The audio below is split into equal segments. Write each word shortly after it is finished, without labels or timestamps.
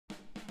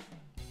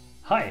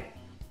Hi,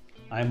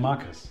 I'm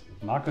Markus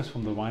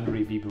from the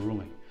winery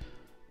Biberunge.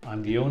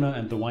 I'm the owner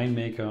and the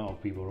winemaker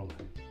of Biberunge.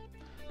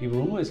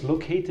 Biberunge is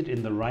located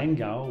in the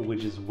Rheingau,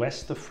 which is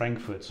west of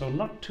Frankfurt, so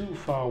not too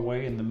far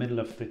away in the middle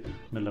of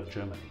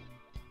Germany.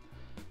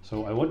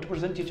 So I want to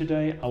present you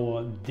today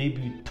our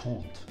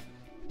DEBUTANT.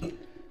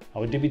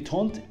 Our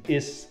DEBUTANT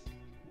is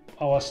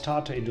our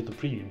starter into the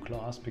premium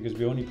class because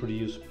we only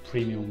produce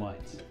premium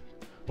wines.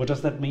 What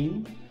does that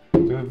mean?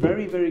 We are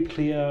very, very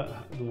clear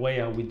the way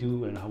how we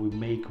do and how we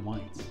make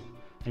wines.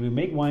 And we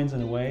make wines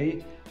in a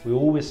way, we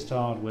always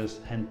start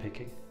with hand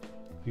picking.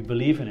 We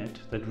believe in it,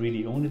 that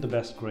really only the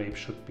best grapes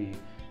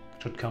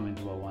should come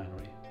into our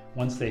winery.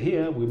 Once they're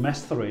here, we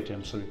macerate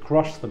them, so we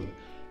crush them.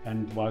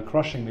 And while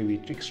crushing, we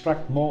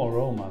extract more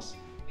aromas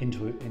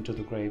into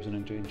the grapes and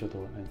into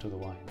the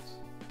wines.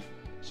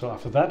 So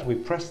after that, we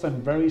press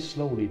them very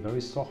slowly,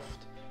 very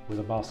soft with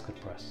a basket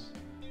press.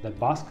 That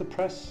basket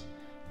press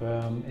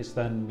is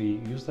then we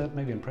use that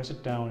maybe and press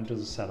it down into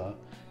the cellar,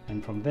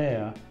 and from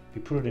there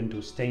we put it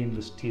into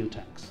stainless steel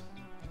tanks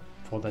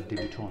for that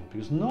DEBUTANT,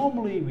 because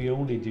normally we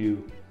only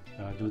do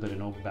that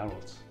in oak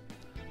barrels.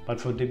 But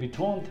for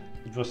DEBUTANT,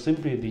 it was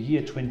simply the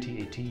year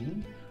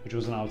 2018, which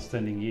was an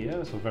outstanding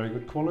year, so very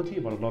good quality,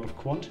 but a lot of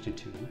quantity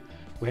too.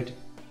 We had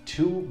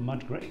 2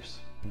 mud grapes,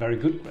 very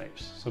good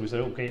grapes. So we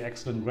said, okay,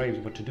 excellent grapes,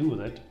 what to do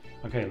with it?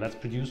 Okay, let's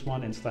produce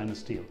one in stainless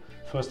steel.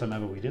 First time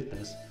ever we did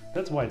this.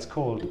 That's why it's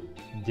called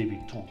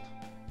DEBUTANT.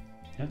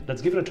 Yeah?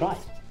 Let's give it a try.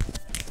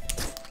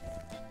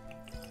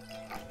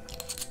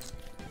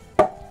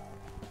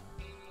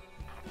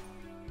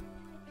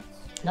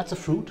 That's a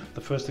fruit.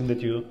 The first thing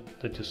that you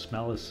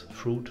smell is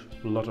fruit,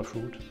 a lot of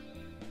fruit,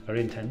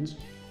 very intense.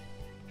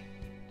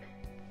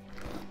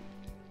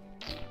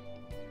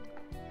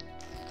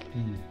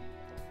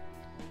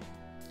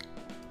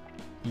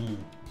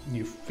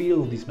 You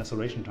feel these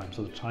maceration times,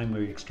 so the time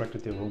where you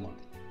extracted the aroma.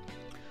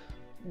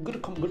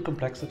 Good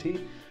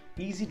complexity,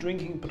 easy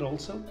drinking, but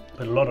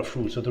a lot of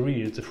fruit. So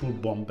it's a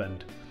fruit bomb,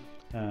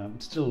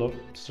 and still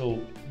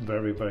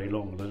very, very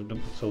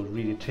long. So it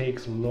really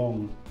takes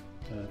long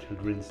till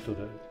it rinse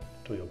to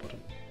your bottom.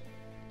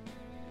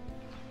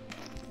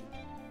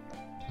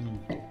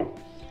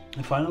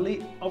 And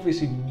finally,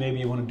 obviously, maybe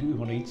you want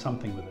to eat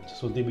something with it.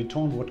 So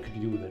DEBUTANT, what could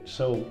you do with it?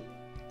 So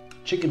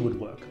chicken would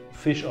work,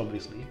 fish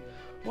obviously,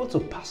 also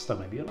pasta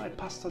maybe. A light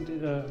pasta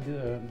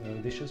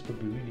dishes would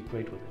be really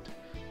great with it.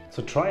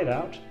 So try it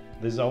out.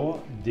 This is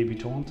our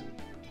DEBUTANT.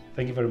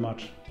 Thank you very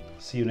much.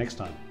 See you next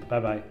time.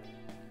 Bye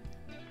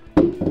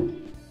bye.